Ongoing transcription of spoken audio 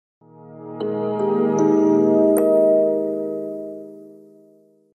So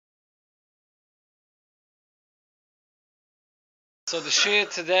the shir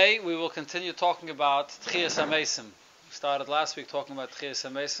today, we will continue talking about Tchias HaMesim. We started last week talking about Tchias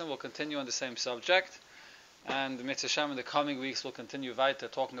HaMesim. We'll continue on the same subject. And the Mitzvah Shem in the coming weeks will continue weiter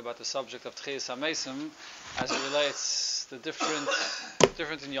talking about the subject of Tchias HaMesim as it relates to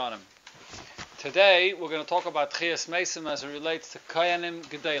different inyanim. Today, we're going to talk about Tchias HaMesim as it relates to Koyanim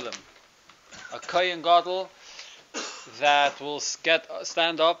Gedalim. A Koyan Gadol that will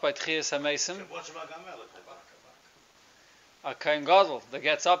stand up by Tchias HaMesim. A Kohen Gadol that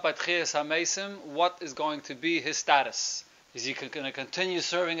gets up at Tchias HaMesim, what is going to be his status? Is he going to continue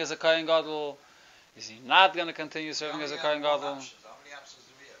serving as a Kohen Gadol? Is he not going to continue serving as a Kohen Gadol? How many options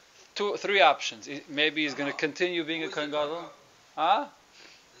do we have? Three options. Maybe he's going to continue being a Kohen Gadol. Huh?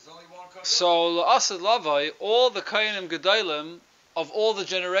 There's only one Kohen Gadol. So, Asad Lavai, all the Koyanim Gedalim of all the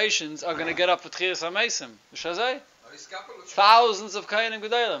generations are going to get up for Tchias HaMesim. Shazai? Thousands of Koyanim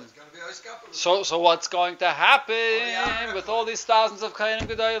Gedalim. So what's going to happen with all these thousands of Koyanim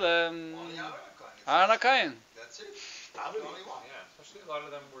Gedalim? Aaron HaKoyen. That's it. Only one. Yeah, especially a lot of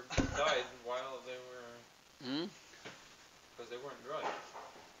them died while they were because they weren't Roy.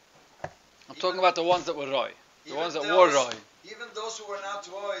 I'm talking about the ones that were Roy. The ones that were Roy. Even those who were not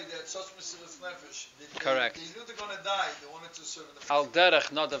Roy, they had such Mesiras Nefesh. Correct. They knew they're going to die. They wanted to serve in the Al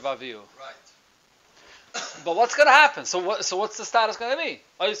derech not avaviu. Right. But what's going to happen? So what's the status going to be?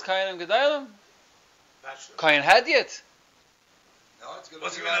 Ois Koyanim Gedalim? Kohen Hedyet? No, it's going to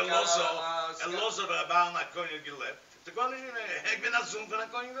Was be ik like ben een losse baan naar koning geleefd. Ik ben een zoon van een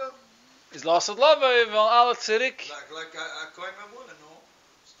koning wel. Is Lasad Lavai, wel alle tzirik? Like a Kohen Memuna, no?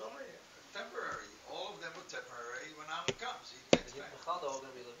 Temporary. All of them were temporary. When Aaron comes, he takes back.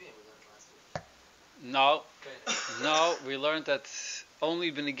 No, we learned that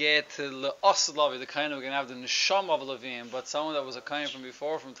only benegay to Asad Lavai, the kind of we're going to have the neshama of Levim, but someone that was a kohen from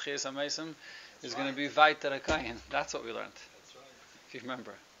before, from Tchias HaMesim, is going to be weiter a kohen. That's what we learned. That's right. If you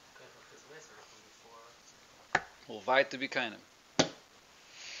remember. Well, weiter be kohen.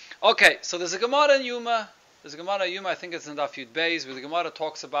 Okay, so there's a Gemara in Yuma. I think it's in Daf Yud Beis, where the Gemara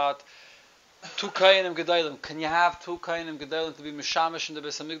talks about two Koyanim Gedalim. Can you have two Koyanim Gedalim to be Mishamish in the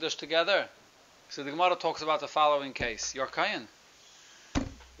Beis HaMikdash together? So the Gemara talks about the following case. You're Kohen.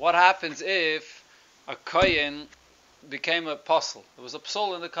 What happens if a Kohen became a apostle? There was a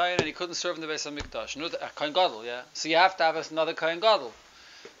psul in the Kohen and he couldn't serve in the Beis HaMikdash. A Kohen Gadol, yeah? So you have to have another Kohen Gadol.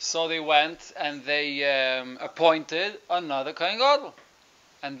 So they went and they appointed another Kohen Gadol.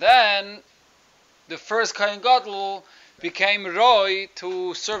 And then the first Kohen Gadol became Roy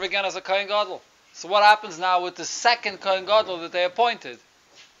to serve again as a Kohen Gadol. So what happens now with the second Kohen Gadol that they appointed?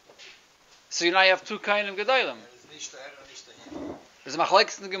 So you now have two Kohanim Gedalim. There's a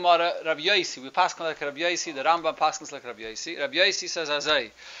machlekes in the Gemara, Rabbi Yosi. We pass like Rabbi Yosi, the Rambam passes like Rabbi Yosi. Rabbi Yosi says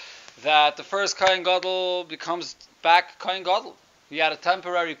that the first Kohen Gadol becomes back Kohen Gadol. He had a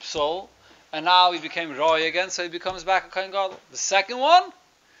temporary psul, and now he became Roy again, so he becomes back a Kohen Gadol. The second one,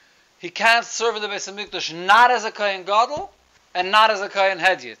 he can't serve in the Beis HaMikdash not as a Kohen Gadol and not as a Kohen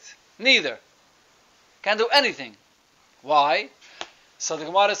Hedyet. Neither. Can't do anything. Why? So the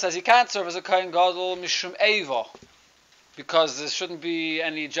Gemara says he can't serve as a Kohen Gadol mishum Eva, because there shouldn't be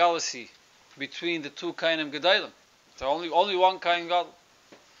any jealousy between the two Kohanim Gedalim. So only one Kohen Gadol.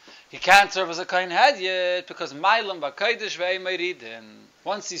 He can't serve as a Kohen Hedyet because Mailam B'Kodesh Ve'Eimeridin.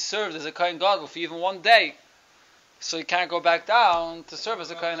 Once he served as a Kohen Gadol for even one day, so he can't go back down to serve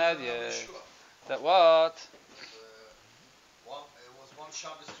as a Kohen Hedyet. That what? It was one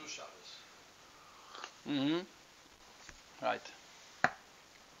Shabbos, two Shabbos. Right.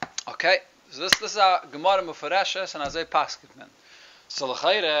 Okay. So this is a Gemara Mufareshes and Azay Paskitman. So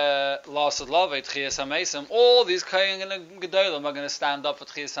l'chayre Lasad Lavai Tchias HaMesim. All these Kohen Gedalim are going to stand up for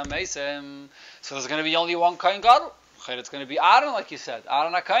Tchias HaMesim. So there's going to be only one Kohen Gadol. It's going to be Aaron, like you said.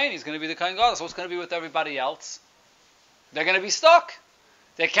 Aaron HaKohen, he's going to be the Kohen Gadol. So what's going to be with everybody else? They're going to be stuck.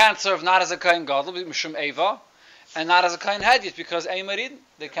 They can't serve not as a Kohen Gadol, Mishum Eva, and not as a Kohen Hedyet because Eimerid.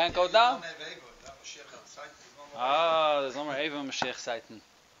 They can't go down. There's no more Eva in Mashiach Saiten.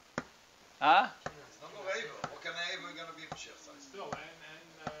 Huh? There's no more Eva. What kind of Eva are going to be in Mashiach Saiten? Still,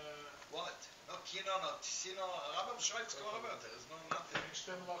 and what? No Kino, no Tisino. Rabbi Schweitz go about it. There's no nothing.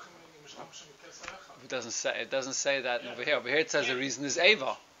 It doesn't say that over here. Over here it says the reason is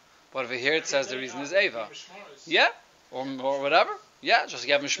Eva. But over here it says the reason is Eva. Yeah, or whatever. Yeah, just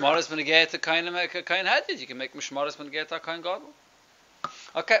you have Mishmaris when you get to Kohen Hedyet. You can make Mishmaris when you get to Kohen Gadol.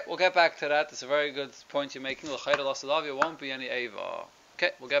 Okay, we'll get back to that. It's a very good point you're making. L'chayre Lasad Lavai won't be any Eva.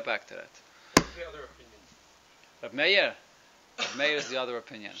 Okay, we'll get back to that. What's the other opinion? Rab Meir is the other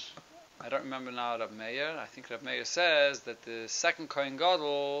opinion. I don't remember now Rab Meir. I think Rab Meir says that the second Kohen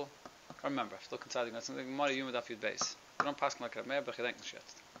Gadol, I remember, look inside the something Gemara Yuma Daf Yud Beis. I don't pass like Rab Meir, but I think it's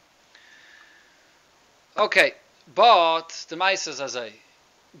jetzt. Okay, but the Maisa Zazay,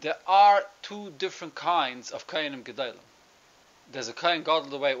 there are two different kinds of Kohenim Gedolim. There's a Kohen Gadol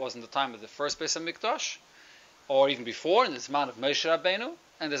the way it was in the time of the first Beis HaMikdash, or even before in the Zman of Moshe Rabbeinu,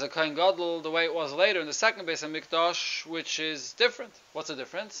 and there's a Kohen Gadol the way it was later in the second Beis HaMikdash, which is different. What's the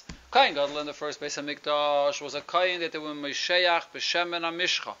difference? Kohen Gadol in the first Beis HaMikdash was a Kohen that they were Mosheach b'Shemen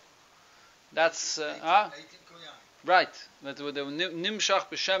HaMishcha. That's 18 right. That they were Nimshach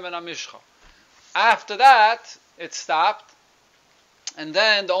b'Shemen HaMishcha. After that, it stopped, and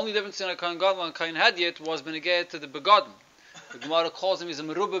then the only difference in a Kohen Gadol and Kohen Hadiyat was beneged to the begodim. The Gemara calls him he's a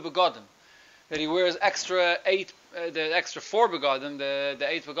merubah begodim, that he wears the extra 4 begodim, the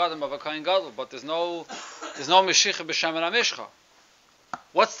 8 begodim of a Kohen Gadol, but there's no Meshicha b'Shemen HaMishcha.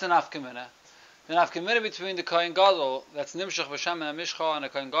 What's the nafkamina? The nafkamina between the Kohen Gadol that's Nimshach b'Shemen HaMishcha and a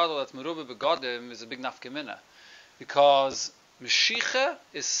Kohen Gadol that's merubah begodim is a big nafkamina, because Meshicha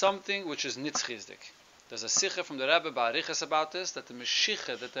is something which is nitzchizdik. There's a sicha from the Rebbe Ba'arichas about this, that the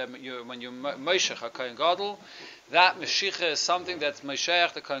Meshicha, when you Mosheach a Kohen Gadol, that Meshicha is something that's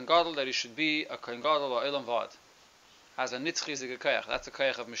Mosheach the Kohen Gadol, that he should be a Kohen Gadol or Olam Vad. Has a nitzchizdik koyach. That's a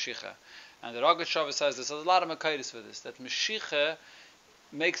koyach of Meshicha. And the Rogat Shavuot says there's a lot of Makaitis for this, that Meshicha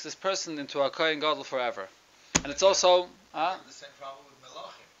makes this person into a Kohen Gadol forever. And it's also The same problem with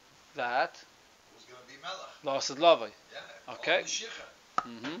Melachim. that Who's going to be Melach? Losid Lavai. Yeah. Okay. all Meshicha.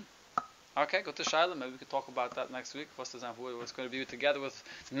 Mm-hmm. Okay, go to Shaila. Maybe we could talk about that next week. What's going to be together with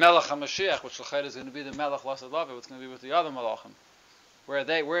Melech HaMashiach, which L'chayr is going to be the Melech Lasad Lavi. What's going to be with the other Malachim?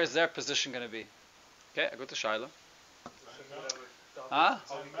 Where is their position going to be? Okay, I go to Shaila. Huh?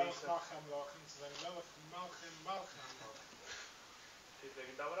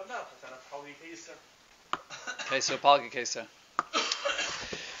 Keser, Palgi Keser.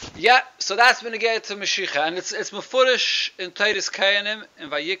 Yeah, so that's been again to Mashiach, and it's mefurish in Teiris Kayanim in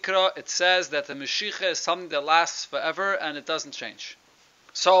Vayikra. It says that the Mashiach is something that lasts forever and it doesn't change.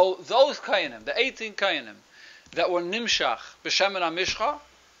 So those Kayanim, the 18 Kayanim that were Nimshach b'Shemen HaMishcha,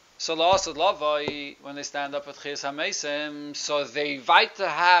 so la'asad lavai when they stand up at Chiyas HaMeisim, so they invite to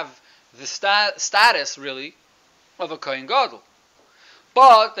have the status really of a Kohen Gadol.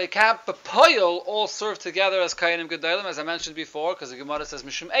 But they can't bepoil all serve together as Kohenim Gedolim, as I mentioned before, because the Gemara says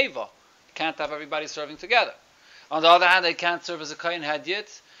Mishum Eva. You can't have everybody serving together. On the other hand, they can't serve as a Kohen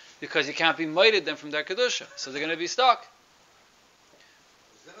Hadiyat, because you can't be moided them from their Kedusha. So they're going to be stuck.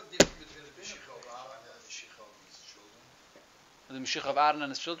 Is there a difference between the Meshicha of Aaron and the Meshicha of his children? The Mashiach of Aaron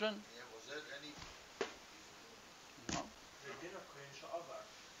and his children? Yeah, was there any... No.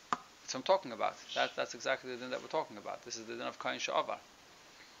 That's what I'm talking about. That's exactly the din that we're talking about. This is the din of Kohen Sha'avar.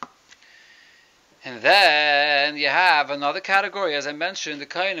 And then you have another category, as I mentioned, the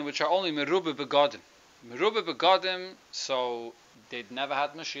Kohenim, which are only Merubah Begodim. Merubah Begodim, so they'd never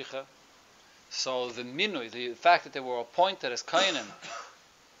had Mashiach. So the Minui, the fact that they were appointed as Kohenim,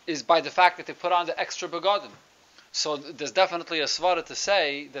 is by the fact that they put on the extra Begodim. So there's definitely a svara to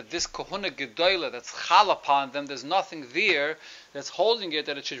say that this Kohuna Gedoyla that's chal upon them, there's nothing there that's holding it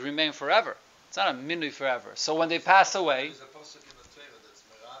that it should remain forever. It's not a Minui forever. So when they pass away... There's a pasuk in the Torah that's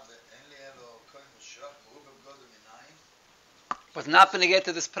Merab, Enli Elo Kohen Mashiach, Merubah Begodim Inayim. But not going to get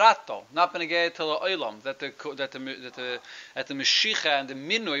to this prato, not going to get to the oilam, that the Mashiach and the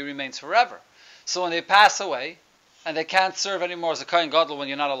Minui remains forever. So when they pass away, and they can't serve anymore as a Kohen Gadol when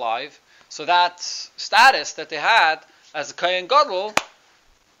you're not alive, so that status that they had as a Kohen Gadol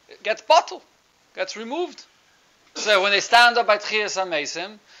gets bottled, gets removed. So when they stand up by Tchiyas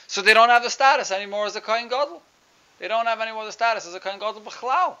HaMeisim, so they don't have the status anymore as a Kohen Gadol. They don't have any more the status as a Kohen Gadol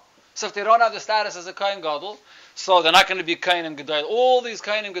b'chlal. So if they don't have the status as a Kohen Gadol, so they're not going to be Kohenim Gedolim. All these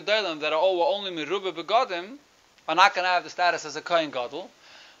Kohenim Gedolim that are only Merubah Begodim are not going to have the status as a Kohen Gadol,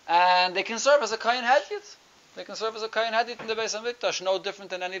 and they can serve as a Kohen Hadiyat. They can serve as a Kohen Hadiyat in the Beis HaMikdash, no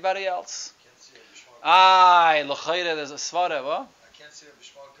different than anybody else. I can't see a Bishmal. L'chayre, there's a svara, what? I can't see a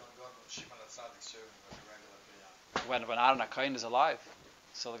Bishmal Kohen Gadol Shimon HaTzadik serving with a regular Kohen. When Aaron HaKohen is alive.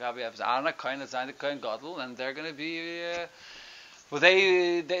 So the Gabi has Aaron HaKohen is the Kohen Gadol, and they're going to be... well,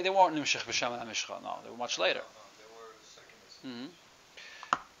 they weren't Nimshach B'Shemen HaMishcha, no, they were much later. No, they were second. Mm-hmm.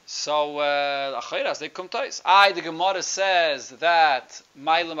 So, Achayras, they come twice. The Gemara says that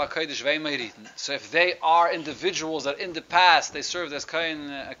Mailam HaKodesh V'Meiriten. So if they are individuals that in the past they served as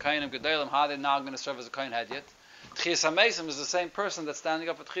Kohen of Gedolim, how are they now going to serve as a Kohen Hadiyat? Tchiyas HaMeisim is the same person that's standing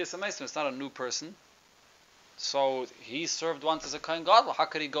up at Tchiyas HaMeisim. It's not a new person. So he served once as a Kohen Gadol. How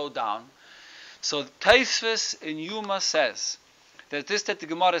could he go down? So Taisvis in Yuma says that the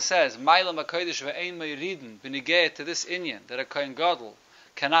Gemara says, Mailam HaKodesh ve'ein me'yridin, b'nigeh to this inyan, that a Kohen Gadol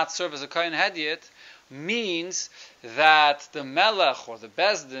cannot serve as a Kohen Hedyot, means that the Melech or the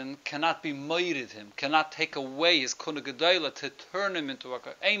Bezdin cannot be moirid him, cannot take away his Kuna Gedola to turn him into a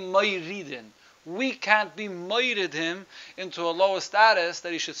Kohen. Ein moiridin. We can't be moirid him into a lower status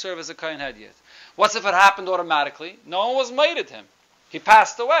that he should serve as a Kohen Hedyot. What's if it happened automatically? No one was moirid him. He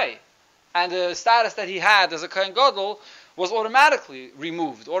passed away. And the status that he had as a Kohen Gadol was automatically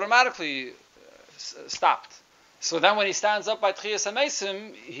removed, automatically stopped. So then when he stands up by Tchiyas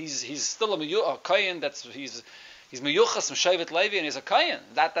HaMesim, he's still a Kohen, he's Meyuchas from Shevet Levi, and he's a Kohen.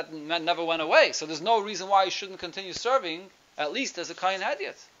 That never went away. So there's no reason why he shouldn't continue serving, at least as a Kohen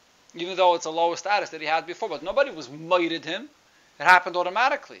Hedyot, even though it's a lower status that he had before. But nobody was moited him. It happened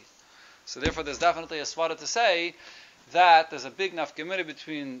automatically. So therefore there's definitely a svara to say that there's a big nafkamina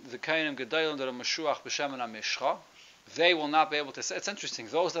between the Kohenim Gedolim that are Meshuach b'Shem and HaMishcha. They will not be able to say. It's interesting.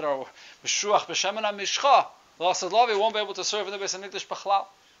 Those that are Meshuach b'Shem and HaMishcha, L'asad Lavi won't be able to serve in the Beis HaMikdash B'chlal.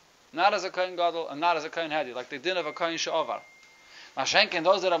 Not as a Kohen Gadol and not as a Kohen Hedyot, like they didn't have a Kohen She'ovar. Mashenkin,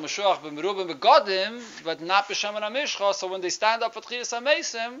 those that are Meshuach b'Merubim b'Godim, but not b'Shem and HaMishcha, so when they stand up for Tchiyas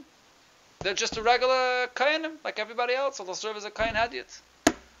HaMesim, they're just a regular Kohenim, like everybody else, so they'll serve as a Kohen Hedyot.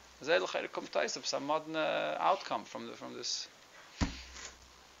 Some modern outcome from this.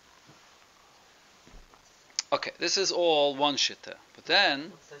 Okay, this is all one shitta. But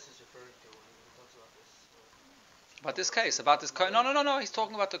then, about this case, about this Kohen. No. He's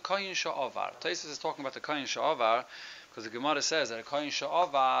talking about the Kohen She'ovar. Taisus is talking about the Kohen She'ovar because the Gemara says that a Kohen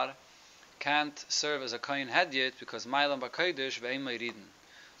She'ovar can't serve as a Kohen Hedyot because Mailam B'Kodesh ve'ein me'yridin.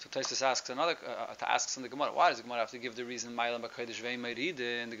 So Taisus asks in the Gemara, why does the Gemara have to give the reason Mailam B'Kodesh ve'ein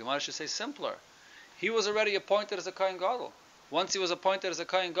me'yridin? The Gemara should say simpler. He was already appointed as a Kohen Gadol. Once he was appointed as a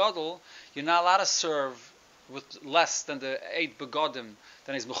Kohen Gadol, you're not allowed to serve with less than the 8 begodim,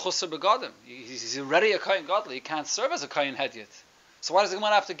 then he's mechusar begodim. He's already a Kohen Gadol. He can't serve as a Kohen Hedyot. So why does the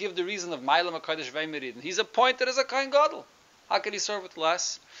Gemara have to give the reason of Mailam HaKodesh ve'ein me'yridin? He's appointed as a Kohen Gadol. How can he serve with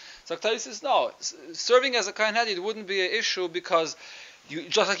less? So Taisus says, no, serving as a Kohen Hedyot wouldn't be an issue because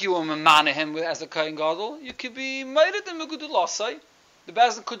just like you were mamana him as a Kohen Gadol, you could be meirid in Megudulasai. The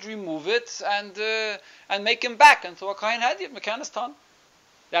Bezdin could remove it and make him back into a Kohen Hedyot, Mekanistan.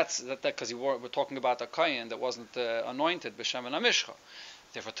 That's because we're talking about a Kohen that wasn't anointed b'Shem and HaMishcha.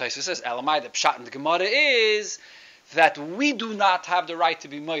 Therefore, Taisus says, Elamai, the pshat in the Gemara is that we do not have the right to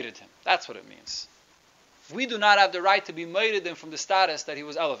be meirid him. That's what it means. We do not have the right to be meirid him from the status that he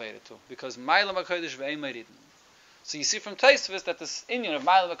was elevated to, because Mailam HaKodesh ve'ein me'yridin. So you see from Taisus that this inyan of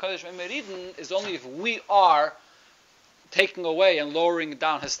Mailam HaKodesh ve'ein me'yridin is only if we are taking away and lowering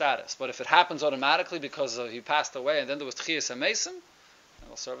down his status. But if it happens automatically because he passed away and then there was Tchiyas HaMesim, it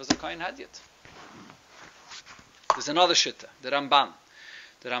will serve as a Kohen Hedyot. There's another shitta, the Ramban.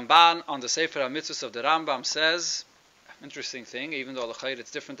 The Ramban on the Sefer HaMitzvos of the Rambam says, interesting thing, even though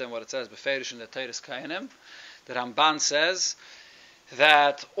it's different than what it says beferish in the Teiris Kohenim, the Ramban says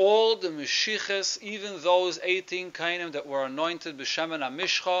that all the Meshichas, even those 18 Kohenim that were anointed b'Shem and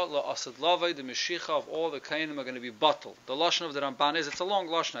HaMishcha, la'asad lavai, the Meshicha of all the Kohenim are going to be bottled. The Lashon of the Ramban is, it's a long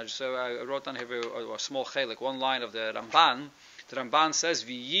Lashon, so I wrote down here a small chelik, one line of the Ramban. The Ramban says,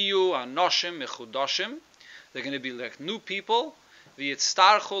 V'yiyu anoshim mechudashim, they're going to be like new people,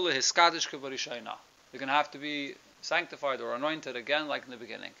 v'yitztarchu lehiskadish kevarishayna. They're going to have to be sanctified or anointed again like in the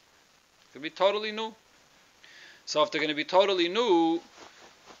beginning. They're going to be totally new. So if they're going to be totally new,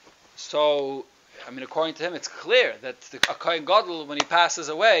 according to him, it's clear that a Kohen Gadol, when he passes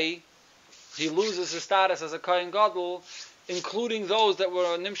away, he loses his status as a Kohen Gadol, including those that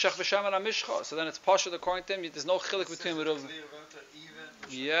were Nimshach v'Shem and HaMishcha. So then it's Pashut, according to him, there's no chilik between them.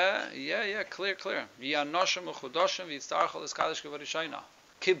 Yeah, clear. Yanoshim u'chudashim v'yitztarchol eskadish kevarishayna.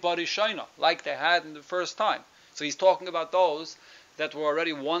 Kibarishayna, like they had in the first time. So he's talking about those that were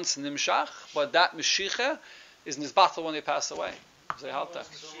already once Nimshach, but that Meshicha is Nizbatel when they pass away. So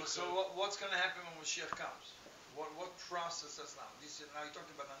what's going to happen when Mashiach comes? What process is now? Now you're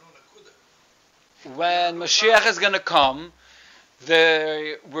talking about Anun Akudah. When Mashiach is going to come,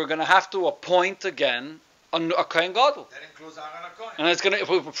 we're going to have to appoint again a Kohen Gadol. That includes Aaron HaKohen.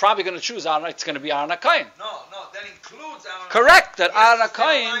 And we're probably going to choose Aaron. It's going to be Aaron HaKohen. No, that includes Aaron. Correct. That Aaron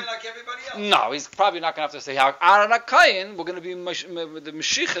HaKohen. Like everybody else. No, he's probably not going to have to say how Aaron HaKohen. We're going to be the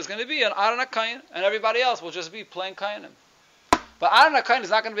Mashiach is going to be an Aaron HaKohen, and everybody else will just be plain Kohenim. But Aaron HaKohen is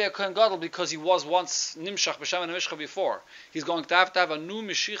not going to be a Kohen Gadol because he was once Nimshach b'Shem and HaMishcha before. He's going to have a new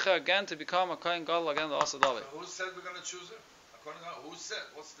Mashiach again to become a Kohen Gadol again. The Asad David. Who said we're going to choose him? Who said?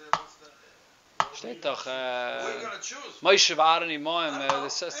 What's the? Steht doch, who are you going to choose? Moshe v'Aaron Imoim,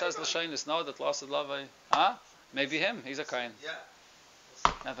 says L'Shainis, no, that L'Asad Lavai. Huh? Maybe him, he's a Kohen. Yeah.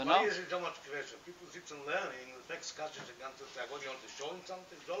 Never Why know. is it so much question? People sit and learning, the next catch is the ganze Tag. What do you want to show him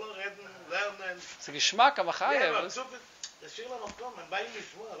something? Soll reden, lernen? It's a Geschmack, aber Yeah, but Chayev. so the Schiller noch kommen, bei ihm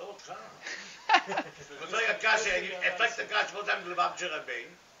ist wohl, oh, klar. Was soll ja Kasche, fragt der Kasche, was haben die Babsche Rabbein?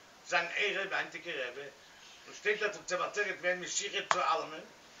 Sein Ehre, der antike Rebbe. Und steht da, zu erzählen, wenn mich Schirre zu allem,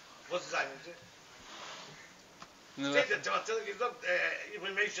 was ist eigentlich? Steht da, zu erzählen, gesagt, ich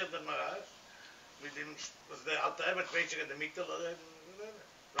bin Mescher der Marasch, mit dem, was der alte Rebbe, Mescher in der Mitte, weil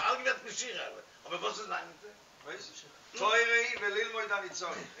alle wird mich Schirre, aber was ist eigentlich? weißt du? Teure, וללמוד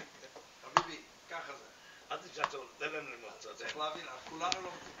הניצול. חביבי, ככה זה. אל תשאל, תן להם ללמוד. צריך להבין, כולנו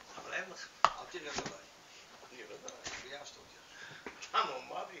לומדים. אבל אין לך. אל תרד עליי. אני יודע. ביישת אותי.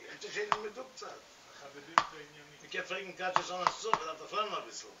 נורמלי, הם צריכים ללמדו קצת. Ich kann fragen, Katja, so eine Suppe, das ist ein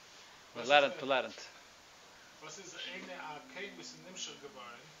bisschen. Belernt. Was ist eine kein bisschen Nimschel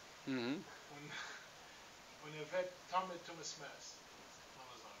geworden Mhm. und wird Tommy Thomas Mess.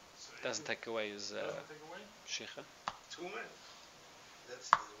 Doesn't take away his Doesn't take away? Shicha. Tumen?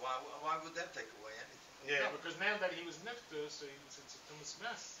 Why would that take away anything? Yeah. No, because now that he was nifter, so it's a Thomas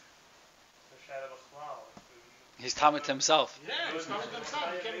Mess. He's Talmud himself. Yeah, it's not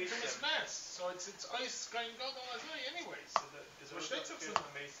himself. He came to Thomas Mess. So it's ice going God all as well anyways. What steht auf dem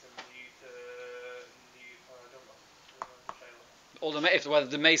Mason, All the if whether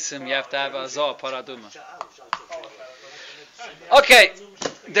the mason you have to have a zah paraduma. Okay,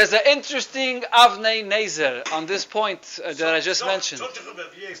 there's an interesting Avnei Nezer on this point that I just mentioned.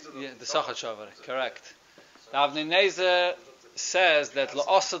 Yeah, the Sachat Shavar, correct. The Avnei Nezer says that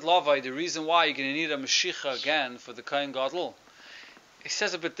la'asad lavai, the reason why you're going to need a Mashiach again for the Kohen Gadol, he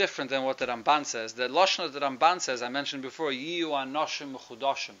says a bit different than what the Ramban says. The Lashon of the Ramban says, I mentioned before, Yiyu anoshim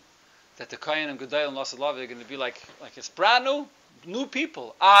mechudashim, that the Kohen and Gadol and la'asad lavai are going to be like it's brand new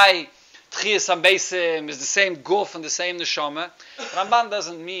people. Tchias Ambeisim is the same guf and the same neshama. Ramban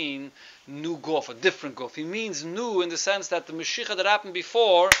doesn't mean new guf, a different guf. He means new in the sense that the Mashiach that happened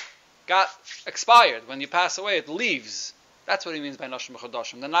before got expired. When you pass away, it leaves. That's what he means by Nashim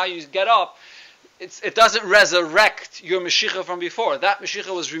Chodashim. Then now you get up, it doesn't resurrect your Mashiach from before. That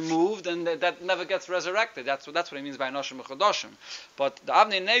Mashiach was removed and that never gets resurrected. That's what he means by Nashim Chodashim. But the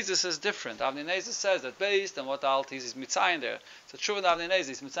Avnei Nezer says different. Avnei Nezer says that based on what the Alter is Mitzayin there. So true in the Avnei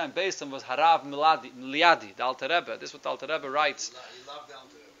Nezer is Mitzayin based on was Harav Miliadi, the Alter Rebbe. This is what the Alter Rebbe writes. You love the Alter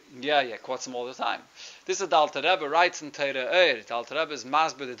Rebbe. Yeah, quotes him all the time. This is what the Alter Rebbe writes in Teira Eir. The Alter Rebbe is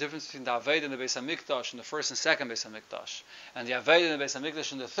masbir the difference between the Aved and the Beis HaMikdash and the first and second Beis HaMikdash. And the Aved and the Beis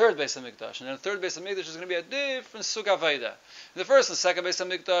HaMikdash and the third Beis HaMikdash. And then the third Beis HaMikdash is going to be a different Sug Aveda. In the first and second Beis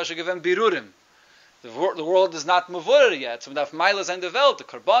HaMikdash are given Birurim. The world is not Mavurah yet. So the Milas and the Welt, the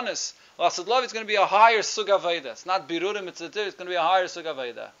Karbanis, Lasad Love, it's going to be a higher Sug Aveda. It's not Birurim, it's going to be a higher Sug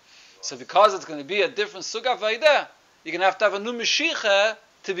Aveda. So because it's going to be a different Sug Aveda, you're going to have a new Mashiach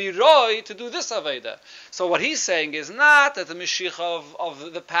to be roy to do this Aveda. So what he's saying is not that the Mashiach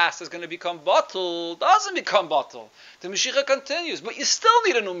of the past is going to become bottled. Doesn't become bottled. The Mashiach continues, but you still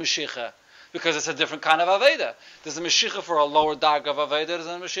need a new Mashiach because it's a different kind of Aveda. There's a Mashiach for a lower dark of Aveda. There's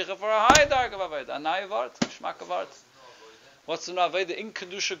a Mashiach for a higher dark of Aveda. Anai Vart, Shmak Vart. What's the Aveda? In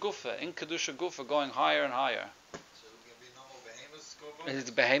Kedusha Gufa, going higher and higher.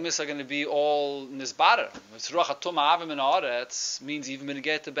 The behemoths are going to be all nisbarer. Mitzruach atuma avim in haaretz means even when you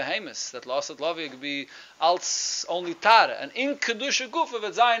get to behemoths, that lasat lavi could be als only tare. And in kedusha gufa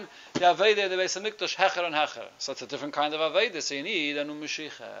wird sein the aveda the Beis HaMikdash hecher and hecher. So it's a different kind of aveda. So you need a new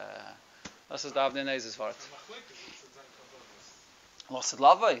Mashiach. Das ist the Avnei Nezer's part. Lasat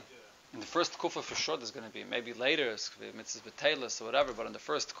lavi. In the first kufa for sure there's going to be, maybe later it's going to be mitzvahs b'teilus or whatever, but in the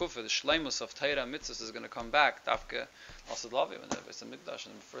first kufa the shleimus of Torah and mitzvahs is going to come back, dafke Lasad Lavi, when there's a mikdash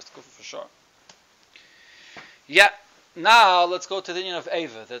in the first kufa for sure. Yeah, now let's go to the union of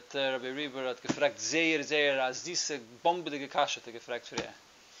Eva, that Rabbi Rieber had gefragt, sehr, as diese bombedige kasha hat gefragt für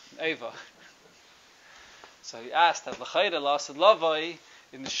Eva. So he asked, that l'chayre Lasad Lavi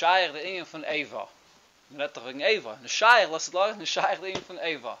in the shayach the union von Eva. Man hat doch wegen Eva. In the shayach Lasad Lavi in the shayach the union von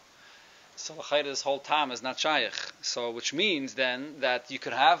Eva. So this whole time is not shaykh. So which means then that you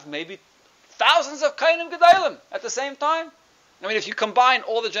could have maybe thousands of Kainim Gedalim at the same time. I mean, if you combine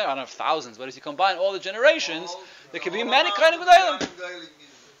all the I don't know thousands, but if you combine all the generations, there could be many Kainim Gedalim.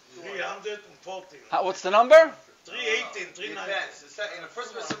 314. What's the number? 318, 319. In the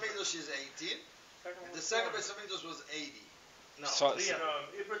first Beis HaMikdash is 18. And the second Beis HaMikdash was 80. No, So- 300.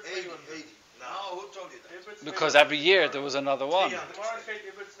 80. No, who told you that? Because every year there was another one. 300.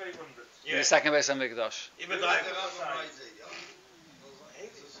 In the second Beis HaMikdash. Even The 300. Rambam writes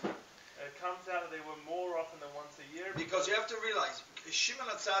 80. It comes out that they were more often than once a year. Because you have to realize, Shimon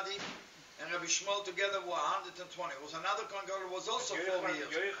HaTzadik and Rabbi Shmuel together were 120. It was another Kohen Gadol who was also 4 years.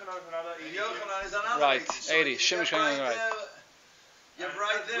 And Yochanan is another Right, 80. So 80. you Shimon have Shimon, right right. there. You have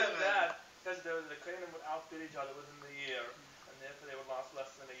right there. That because the Kohanim would outbid each other within the year, and therefore they would last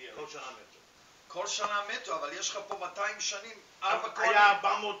less than a year. כל שנה מתו. כל שנה מתו, אבל יש לך פה 200 שנים, 4 היה כהנים.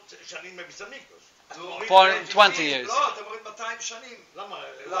 400 שנים בביס המקדוש. 420 years. לא, אתה מוריד 200 שנים. למה?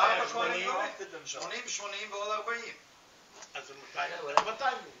 לא, 4 כהנים, 80, 80 ועוד 40. אז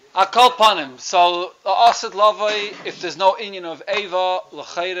 200. I call upon him. So the Asid Lavai, if there's no union of Eva,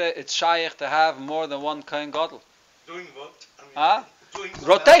 L'chaira, it's shaykh to have more than one Kohen Gadol. Doing what? Huh? Doing what?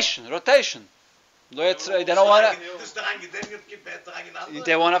 Rotation. They don't want to. Dus daran gedenken, gibt es daran genannt?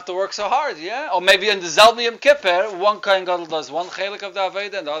 They won't have to work so hard, yeah. Or maybe in the Zelmi Yom Kippur, one Kohen Gadol does one chelik of the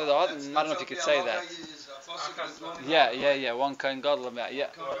Aveda and the other. I don't know if you could say that. Yeah. One Kohen Gadol, yeah.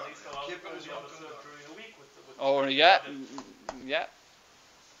 Or yeah.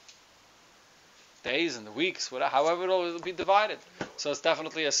 Days and the weeks, whatever, however it'll be divided. So it's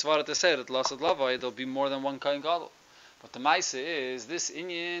definitely a svara to say that Lasad Lavai there'll be more than one Kohen Gadol. But the Maisa is this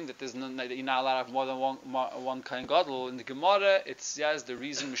inyan that that you're not allowed to have more than one Kohen Gadol. In the Gemara, it's the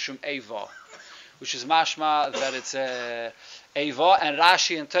reason Mishum Eva, which is mashma that it's a Eva, and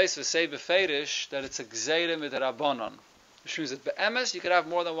Rashi and Tosfos say beferish that it's a Gzeira mit Rabbanon. Which means that be'emes you could have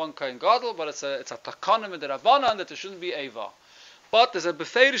more than one Kohen Gadol, but it's a takana mit Rabbanon that there shouldn't be Eva. But there's a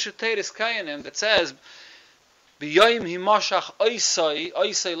beferish Teres Kayanim that says B'yoyim himashach oisai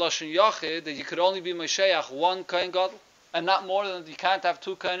lashon yachid that you could only be Mashiach one Kohen Gadol. And not more than you can't have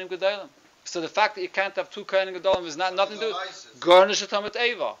two Kohanim Gedolim. So the fact that you can't have two Kohanim Gedolim is nothing to do with garnish it with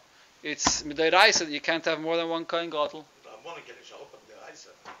Eva. It's midayraisa that you can't have more than one Kohen Gadol.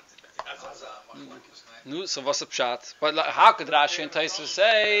 No, so what's the pshat? But how could Rashi and Tosfos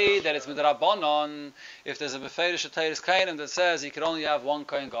say that it's midrabanon if there's a beferish Teres Kayanim that says you can only have one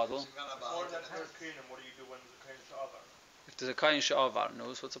Kohen Gadol? Or that Teres Kayanim, what do you do when the Kohen Sha'avar? If there's a Kohen Sha'avar,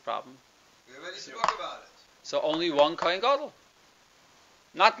 no, so what's the problem? We already spoke about it. So only one Kohen Gadol.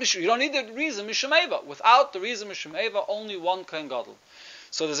 Not Mishum. You don't need the reason Mishum Eva. Without the reason Mishum Eva, only one Kohen Gadol.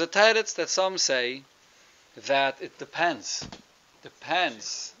 So there's a teretz that some say that it depends.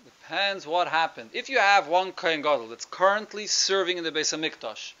 Depends what happened. If you have one Kohen Gadol that's currently serving in the Beis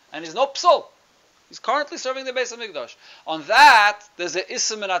HaMikdash, and he's no psul, he's currently serving the Beis HaMikdash. On that, there's a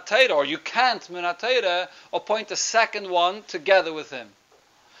Issa Minatayra, or you can't Minatayra appoint a second one together with him.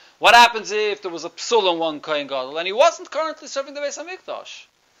 What happens if there was a psul on one Kohen Gadol and he wasn't currently serving the Beis HaMikdash,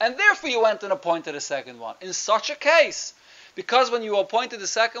 and therefore you went and appointed a second one? In such a case, because when you appointed the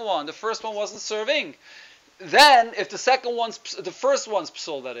second one, the first one wasn't serving, then if the first one's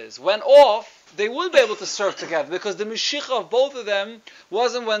psul, that is, went off, they would be able to serve together because the mishicha of both of them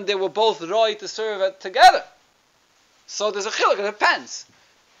wasn't when they were both right to serve together. So there's a chiluk. It depends.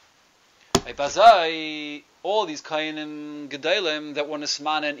 All these Kohanim Gedolim that were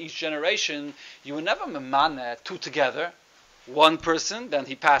Nismana in each generation, you were never Memana two together. One person, then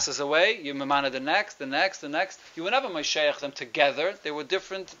he passes away, you Memana the next. You were never Mashiach them together. They were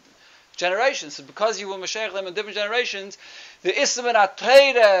different generations. So because you were Mashiach them in different generations, the Isam and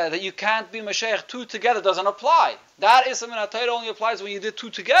Atayra that you can't be Mashiach two together doesn't apply. That Isam and Atayra only applies when you did two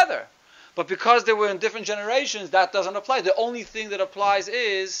together. But because they were in different generations, that doesn't apply. The only thing that applies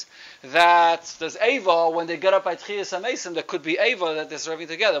is that there's Eva, when they get up by Tchiyas HaMesim, there could be Eva that they're serving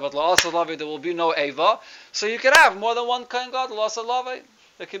together. But La'asad Lavi, there will be no Eva. So you could have more than one Kohen Gadol, La'asad Lavi.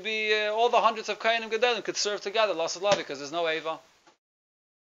 There could be all the hundreds of Kohanim Gedolim could serve together, La'asad Lavi, because there's no Eva.